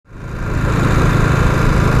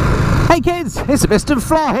Hey kids, it's Mr.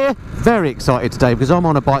 Fly here. Very excited today because I'm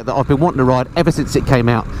on a bike that I've been wanting to ride ever since it came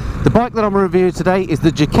out. The bike that I'm reviewing today is the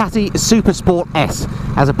Ducati Supersport S.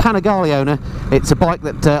 As a Panigale owner, it's a bike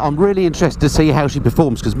that I'm really interested to see how she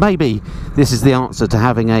performs, because maybe this is the answer to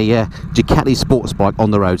having a Ducati sports bike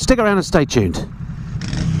on the road. Stick around and stay tuned.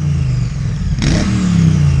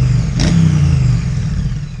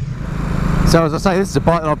 So as I say, this is a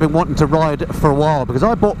bike that I've been wanting to ride for a while, because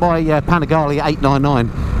I bought my Panigale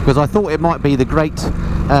 899 because I thought it might be the great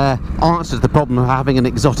answer to the problem of having an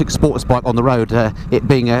exotic sports bike on the road, it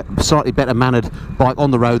being a slightly better mannered bike on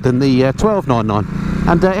the road than the 1299,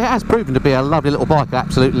 and it has proven to be a lovely little bike. I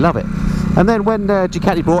absolutely love it. And then when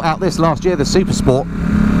Ducati brought out this last year, the Supersport,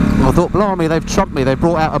 I thought, blimey, they've trumped me. They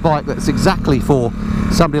brought out a bike that's exactly for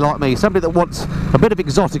somebody like me, somebody that wants a bit of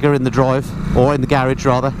exotica in the drive, or in the garage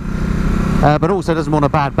rather, but also doesn't want a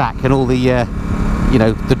bad back and all the you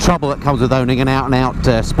know, the trouble that comes with owning an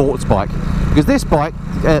out-and-out sports bike. Because this bike,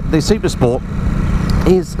 the Supersport,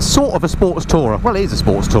 is sort of a sports tourer. Well, it is a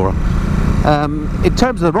sports tourer. In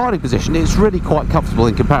terms of the riding position, it's really quite comfortable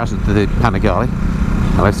in comparison to the Panigale.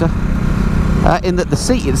 Hello, sir. In that the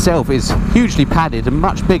seat itself is hugely padded and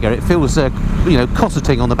much bigger. It feels, you know,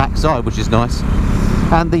 cosseting on the back side, which is nice.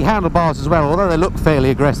 And the handlebars as well, although they look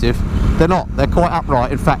fairly aggressive, they're not. They're quite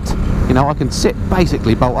upright. In fact, you know, I can sit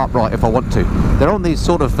basically bolt upright if I want to. They're on these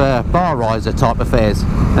sort of bar riser type affairs,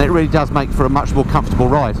 and it really does make for a much more comfortable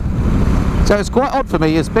ride. So it's quite odd for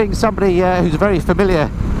me, as being somebody who's very familiar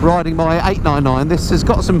riding my 899. This has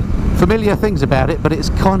got some familiar things about it, but it's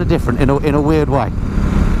kind of different in a weird way.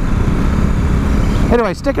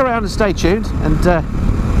 Anyway, stick around and stay tuned, and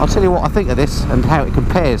I'll tell you what I think of this and how it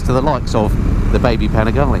compares to the likes of the baby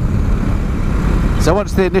Panigale. So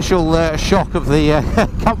once the initial shock of the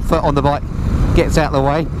comfort on the bike gets out of the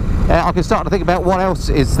way, I can start to think about what else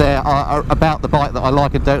is there about the bike that I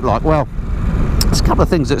like and don't like. Well, there's a couple of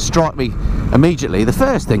things that strike me immediately. The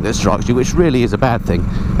first thing that strikes you, which really is a bad thing,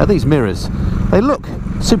 are these mirrors. They look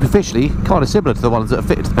superficially kind of similar to the ones that are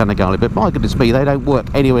fitted to the Panigale, but my goodness me, they don't work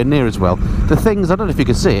anywhere near as well. The things, I don't know if you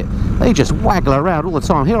can see it, they just waggle around all the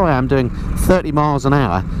time. Here I am doing 30 miles an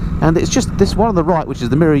hour, and it's just this one on the right, which is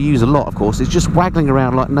the mirror you use a lot, of course, is just waggling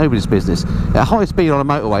around like nobody's business. At high speed on a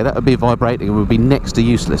motorway, that would be vibrating and would be next to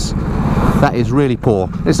useless. That is really poor.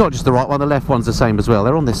 It's not just the right one, the left one's the same as well.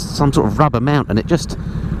 They're on this some sort of rubber mount, and it just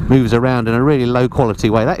moves around in a really low quality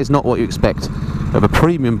way. That is not what you expect of a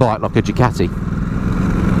premium bike like a Ducati.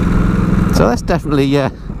 So that's definitely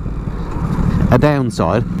a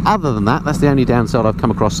downside. Other than that, that's the only downside I've come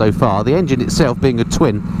across so far. The engine itself being a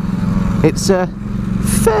twin, it's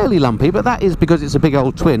fairly lumpy, but that is because it's a big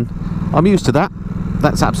old twin. I'm used to that.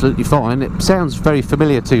 That's absolutely fine. It sounds very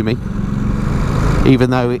familiar to me, even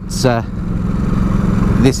though it's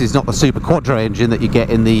this is not the Super Quattro engine that you get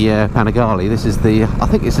in the Panigale. This is the, I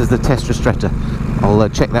think this is the Testa Stretta. I'll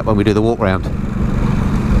check that when we do the walk round.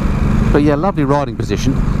 But yeah, lovely riding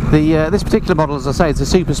position. This particular model, as I say, is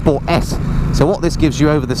a Supersport S. So what this gives you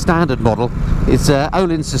over the standard model is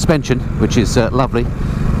Öhlins suspension, which is lovely,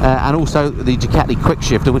 and also the Ducati quick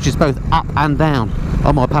shifter, which is both up and down.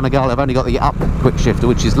 On my Panigale, I've only got the up quick shifter,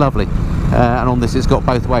 which is lovely, and on this it's got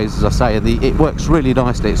both ways, as I say, and it works really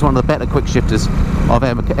nicely. It's one of the better quick shifters I've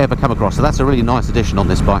ever come across, so that's a really nice addition on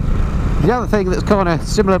this bike. The other thing that's kind of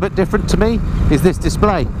similar but different to me is this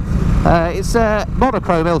display. It's a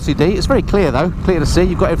monochrome LCD. It's very clear though, clear to see.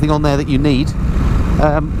 You've got everything on there that you need.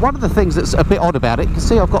 One of the things that's a bit odd about it, you can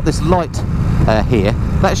see I've got this light here.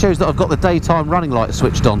 That shows that I've got the daytime running light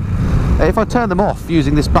switched on. If I turn them off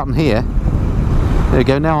using this button here, there we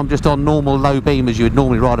go, now I'm just on normal low beam as you would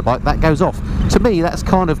normally ride a bike, that goes off. To me that's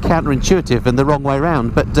kind of counterintuitive and the wrong way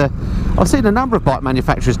around, but I've seen a number of bike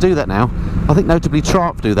manufacturers do that now. I think notably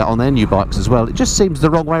Triumph do that on their new bikes as well. It just seems the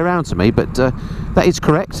wrong way around to me, but that is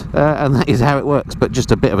correct, and that is how it works, but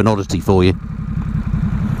just a bit of an oddity for you.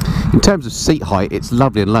 In terms of seat height, it's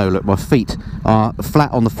lovely and low. Look, my feet are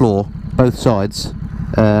flat on the floor, both sides,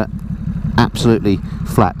 absolutely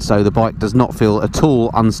flat, so the bike does not feel at all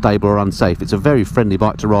unstable or unsafe. It's a very friendly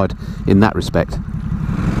bike to ride in that respect.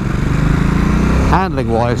 Handling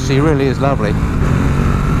wise, she really is lovely.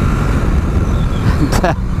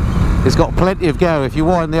 And, it's got plenty of go. If you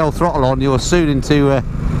wind the old throttle on, you're soon into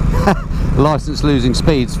license losing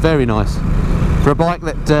speeds. Very nice for a bike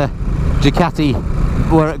that Ducati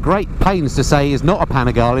were at great pains to say is not a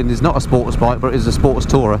Panigale and is not a sports bike, but is a sports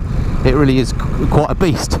tourer. It really is quite a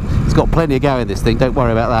beast. It's got plenty of go in this thing, don't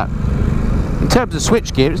worry about that. In terms of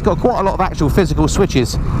switch gear, it's got quite a lot of actual physical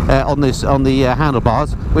switches on the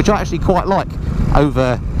handlebars, which I actually quite like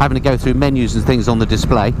over having to go through menus and things on the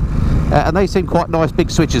display. And they seem quite nice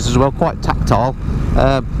big switches as well, quite tactile.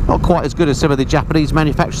 Not quite as good as some of the Japanese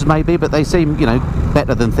manufacturers maybe, but they seem, you know,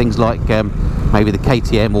 better than things like maybe the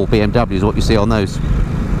KTM or BMW is what you see on those.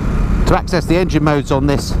 To access the engine modes on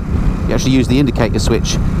this, you actually use the indicator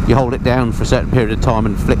switch. You hold it down for a certain period of time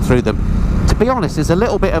and flick through them. To be honest, it's a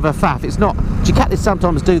little bit of a faff. It's not, Ducati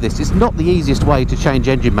sometimes do this, it's not the easiest way to change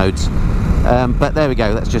engine modes, but there we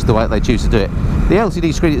go, that's just the way they choose to do it. The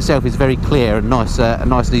LCD screen itself is very clear and nice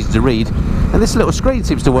and easy to read, and this little screen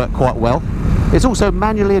seems to work quite well. It's also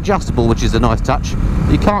manually adjustable, which is a nice touch.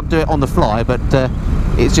 You can't do it on the fly, but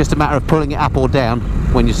it's just a matter of pulling it up or down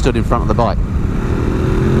when you're stood in front of the bike.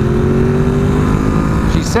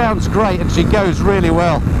 She sounds great and she goes really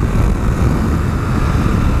well.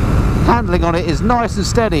 Handling on it is nice and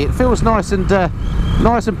steady. It feels nice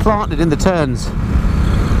and planted in the turns.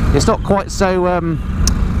 It's not quite so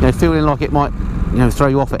you know, feeling like it might, you know, throw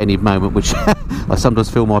you off at any moment, which I sometimes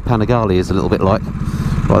feel my Panigale is a little bit like.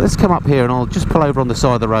 Right, let's come up here and I'll just pull over on the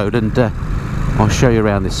side of the road and I'll show you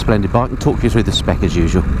around this splendid bike and talk you through the spec as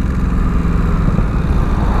usual.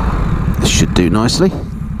 This should do nicely.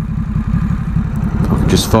 I can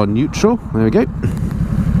just find neutral. There we go.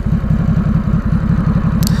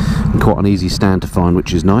 Quite an easy stand to find,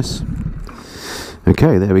 which is nice.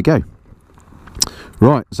 Okay, there we go.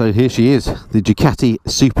 Right, so here she is, the Ducati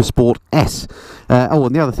Supersport S. Oh,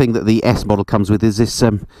 and the other thing that the S model comes with is this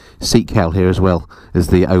seat cowl here, as well as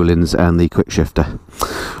the Öhlins and the quick shifter.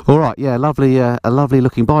 All right, yeah, lovely, a lovely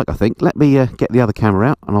looking bike, I think. Let me get the other camera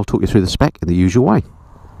out and I'll talk you through the spec in the usual way.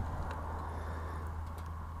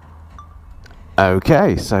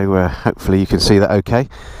 Okay, so hopefully you can see that okay.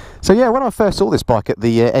 So yeah, when I first saw this bike at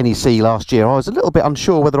the NEC last year, I was a little bit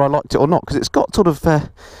unsure whether I liked it or not, because it's got sort of,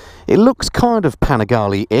 it looks kind of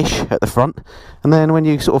Panigale-ish at the front, and then when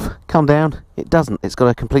you sort of come down, it doesn't. It's got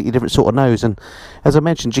a completely different sort of nose, and as I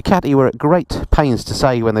mentioned, Ducati were at great pains to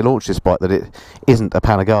say when they launched this bike that it isn't a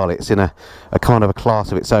Panigale, it's in a kind of a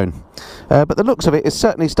class of its own. But the looks of it is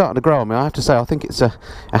certainly starting to grow on me. I have to say, I think it's a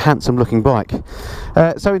handsome looking bike.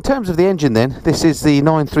 So in terms of the engine then, this is the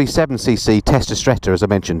 937cc Testa Stretta, as I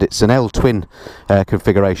mentioned. It's an L-twin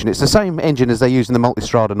configuration. It's the same engine as they use in the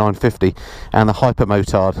Multistrada 950 and the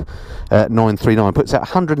Hypermotard 939. Puts out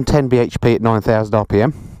 110 bhp at 9,000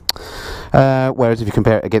 rpm. Whereas if you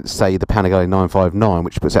compare it against, say, the Panigale 959,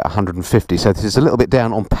 which puts out 150, so this is a little bit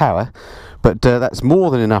down on power, but that's more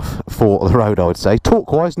than enough for the road, I would say.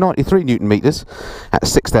 Torque-wise, 93 newton meters at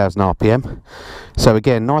 6,000 rpm. So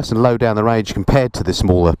again, nice and low down the range compared to the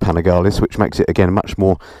smaller Panigales, which makes it again a much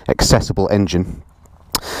more accessible engine.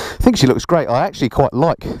 I think she looks great. I actually quite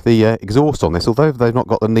like the exhaust on this, although they've not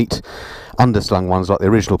got the neat underslung ones like the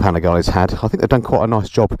original Panigales had. I think they've done quite a nice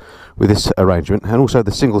job with this arrangement, and also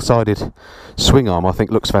the single-sided swing arm I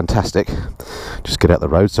think looks fantastic. Just get out the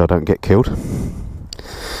road so I don't get killed.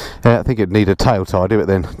 I think it'd need a tail tidy, but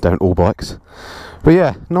then don't all bikes. But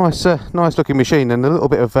yeah, nice looking machine, and a little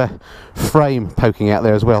bit of frame poking out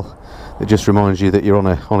there as well. It just reminds you that you're on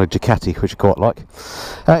a Ducati, which I quite like.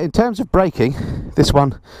 In terms of braking, this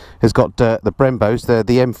one has got the Brembos, the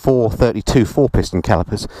M432 4-piston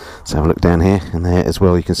calipers. Let's have a look down here, and there as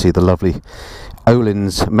well you can see the lovely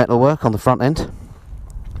Öhlins metalwork on the front end.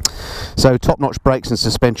 So top-notch brakes and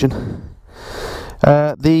suspension.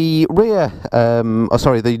 The rear,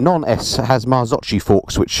 the non-S has Marzocchi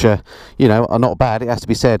forks, which you know, are not bad, it has to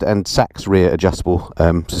be said, and Sachs rear adjustable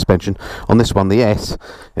suspension. On this one, the S,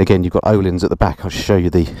 again you've got Öhlins at the back. I'll show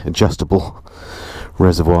you the adjustable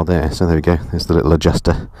reservoir there. So there we go, there's the little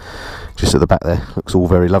adjuster just at the back there. Looks all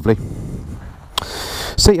very lovely.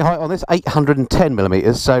 Seat height on this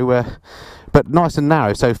 810mm, so but nice and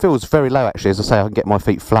narrow, so it feels very low actually. As I say, I can get my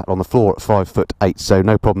feet flat on the floor at 5'8", so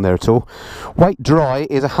no problem there at all. Weight dry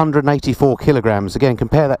is 184 kilograms. Again,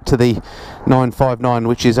 compare that to the 959,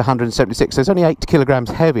 which is 176, so it's only 8 kilograms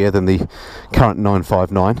heavier than the current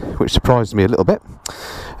 959, which surprised me a little bit.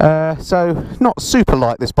 So not super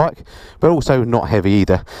light, this bike, but also not heavy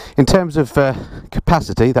either. In terms of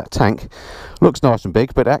capacity, that tank looks nice and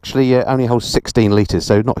big, but actually only holds 16 litres,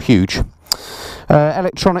 so not huge.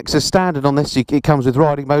 Electronics is standard on this. It comes with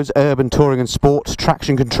riding modes, urban, touring and sport,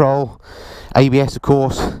 traction control, ABS of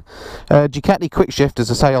course, Ducati quick shift,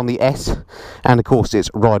 as I say, on the S, and of course it's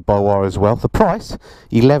ride-by-wire as well. The price,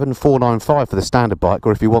 $11,495 for the standard bike,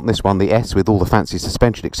 or if you want this one, the S with all the fancy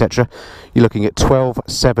suspension etc, you're looking at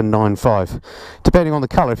 $12,795. Depending on the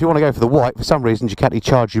colour, if you want to go for the white, for some reason Ducati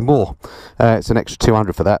charge you more. It's an extra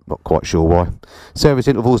 $200 for that, not quite sure why. Service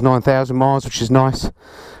interval is 9,000 miles, which is nice.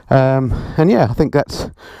 And yeah, I think that's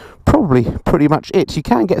probably pretty much it. You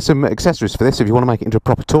can get some accessories for this if you want to make it into a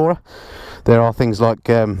proper tourer. there are things like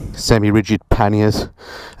semi-rigid panniers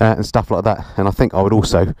and stuff like that, and I think I would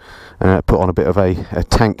also put on a bit of a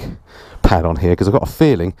tank pad on here, because I've got a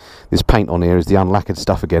feeling this paint on here is the unlacquered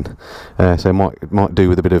stuff again, so it might do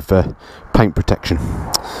with a bit of paint protection.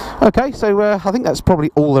 Okay, so I think that's probably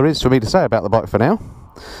all there is for me to say about the bike for now.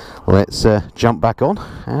 Let's jump back on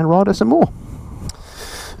and ride her some more.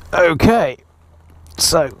 Okay,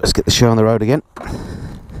 so let's get the show on the road again.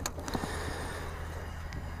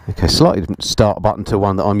 Okay, slightly different start button to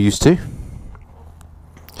one that I'm used to,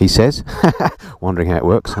 he says. Wondering how it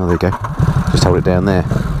works. Oh, there you go. Just hold it down there.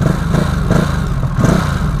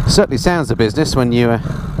 Certainly sounds the business when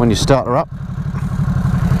you start her up.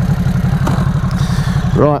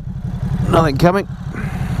 Right, nothing coming.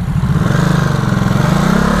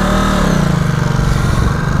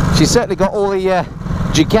 She's certainly got all the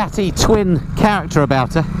Ducati twin character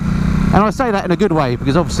about her, and I say that in a good way,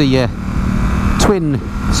 because obviously twin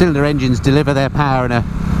cylinder engines deliver their power in a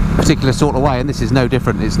particular sort of way, and this is no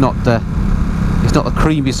different. It's not the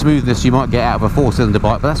creamy smoothness you might get out of a four-cylinder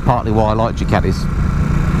bike, but that's partly why I like Ducatis.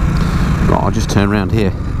 Right, I'll just turn around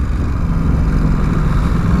here,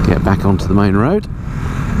 get back onto the main road.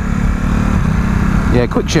 Yeah,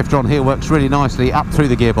 quick shifter on here works really nicely up through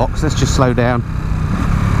the gearbox. Let's just slow down.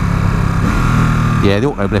 Yeah, the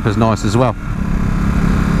auto blipper's nice as well.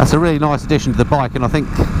 That's a really nice addition to the bike, and I think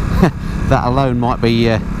that alone might be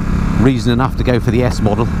reason enough to go for the S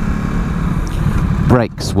model.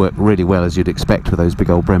 Brakes work really well, as you'd expect with those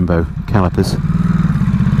big old Brembo calipers.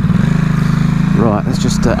 Right, let's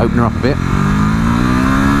just open her up a bit.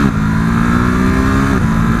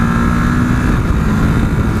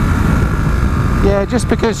 Yeah, just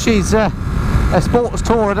because she's a sports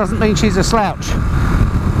tourer doesn't mean she's a slouch.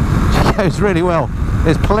 She goes really well.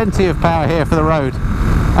 There's plenty of power here for the road,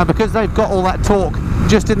 and because they've got all that torque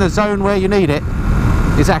just in the zone where you need it,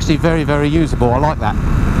 it's actually very, very usable. I like that.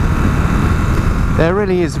 There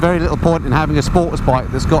really is very little point in having a sports bike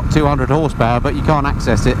that's got 200 horsepower, but you can't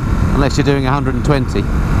access it unless you're doing 120. You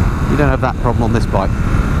don't have that problem on this bike.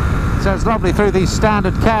 So it's lovely through these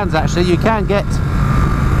standard cans. Actually, you can get,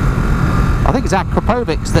 I think it's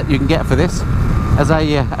Acropovics that you can get for this as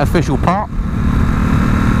a official part,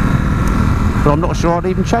 but I'm not sure I'd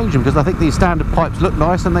even change them, because I think these standard pipes look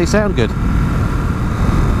nice and they sound good.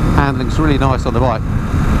 Handling's really nice on the bike,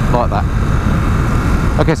 like that.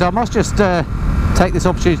 Okay, so I must just take this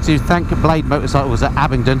opportunity to thank Blade Motorcycles at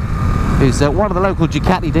Abingdon, who's one of the local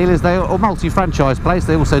Ducati dealers. They are a multi-franchise place.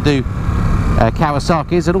 They also do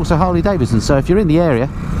Kawasaki's and also Harley Davidson. So if you're in the area,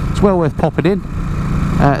 it's well worth popping in,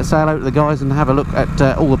 say hello to the guys and have a look at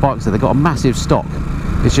all the bikes there. They've got a massive stock.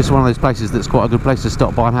 It's just one of those places that's quite a good place to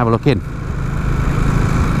stop by and have a look in.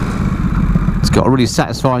 It's got a really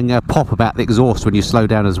satisfying pop about the exhaust when you slow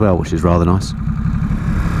down as well, which is rather nice.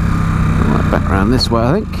 Right, back around this way,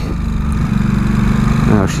 I think.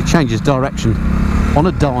 Oh, she changes direction on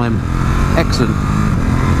a dime. Excellent.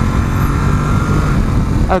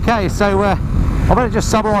 Okay, so I better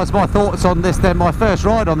just summarise my thoughts on this then. My first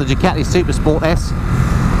ride on the Ducati Supersport S,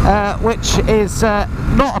 which is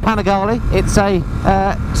not a Panigale, it's a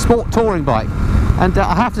sport touring bike. And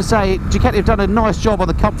I have to say, Ducati have done a nice job on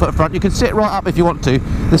the comfort front. You can sit right up if you want to.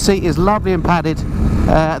 The seat is lovely and padded.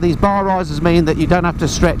 These bar risers mean that you don't have to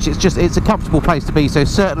stretch. It's a comfortable place to be. So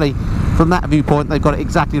certainly from that viewpoint, they've got it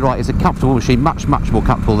exactly right. It's a comfortable machine, much more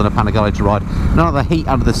comfortable than a Panigale to ride. None of the heat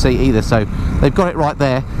under the seat either, so they've got it right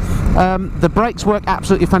there. The brakes work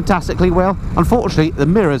absolutely fantastically well. Unfortunately, the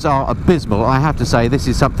mirrors are abysmal. I have to say, this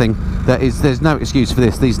is something that is, there's no excuse for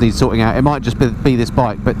this. These need sorting out. It might just be this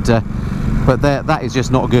bike, but that is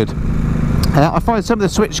just not good. I find some of the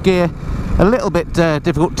switch gear a little bit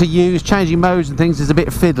difficult to use. Changing modes and things is a bit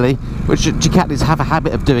fiddly, which Ducatis have a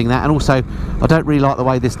habit of doing that. And also, I don't really like the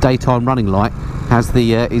way this daytime running light has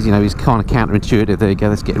the is kind of counterintuitive. There you go.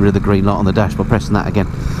 Let's get rid of the green light on the dash by pressing that again.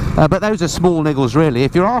 But those are small niggles, really.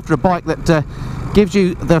 If you're after a bike that gives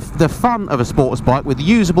you the fun of a sports bike with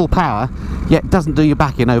usable power, yet doesn't do your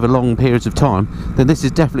back in over long periods of time, then this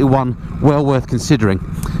is definitely one well worth considering.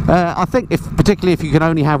 I think particularly if you can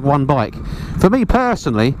only have one bike. For me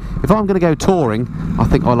personally, if I'm going to go touring, I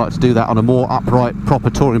think I like to do that on a more upright,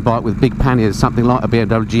 proper touring bike with big panniers, something like a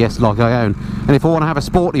BMW GS like I own. And if I want to have a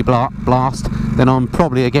sporty blast, then I'm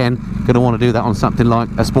probably again going to want to do that on something like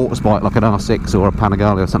a sports bike, like an R6 or a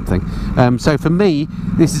Panigale or something. So for me,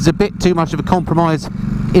 this is a bit too much of a compromise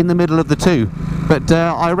in the middle of the two. But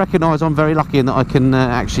I recognise I'm very lucky in that I can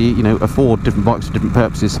actually, afford different bikes for different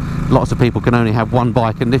purposes. Lots of people can only have one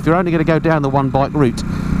bike, and if you're only going to go down the one bike route,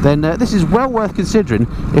 then this is well worth considering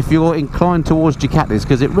if you're inclined towards Ducatis,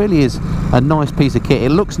 because it really is a nice piece of kit. It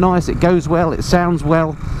looks nice, it goes well, it sounds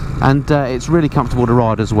well, and it's really comfortable to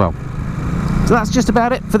ride as well. So that's just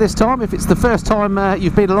about it for this time. If it's the first time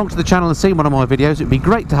you've been along to the channel and seen one of my videos, it'd be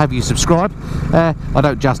great to have you subscribe. I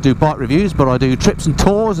don't just do bike reviews, but I do trips and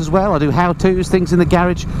tours as well. I do how-tos, things in the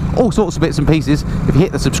garage, all sorts of bits and pieces. If you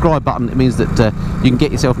hit the subscribe button, it means that you can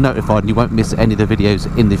get yourself notified and you won't miss any of the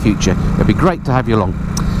videos in the future. It'd be great to have you along.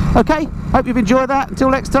 Okay, hope you've enjoyed that.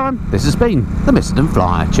 Until next time, this has been the Mr.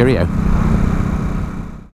 Fly. Cheerio.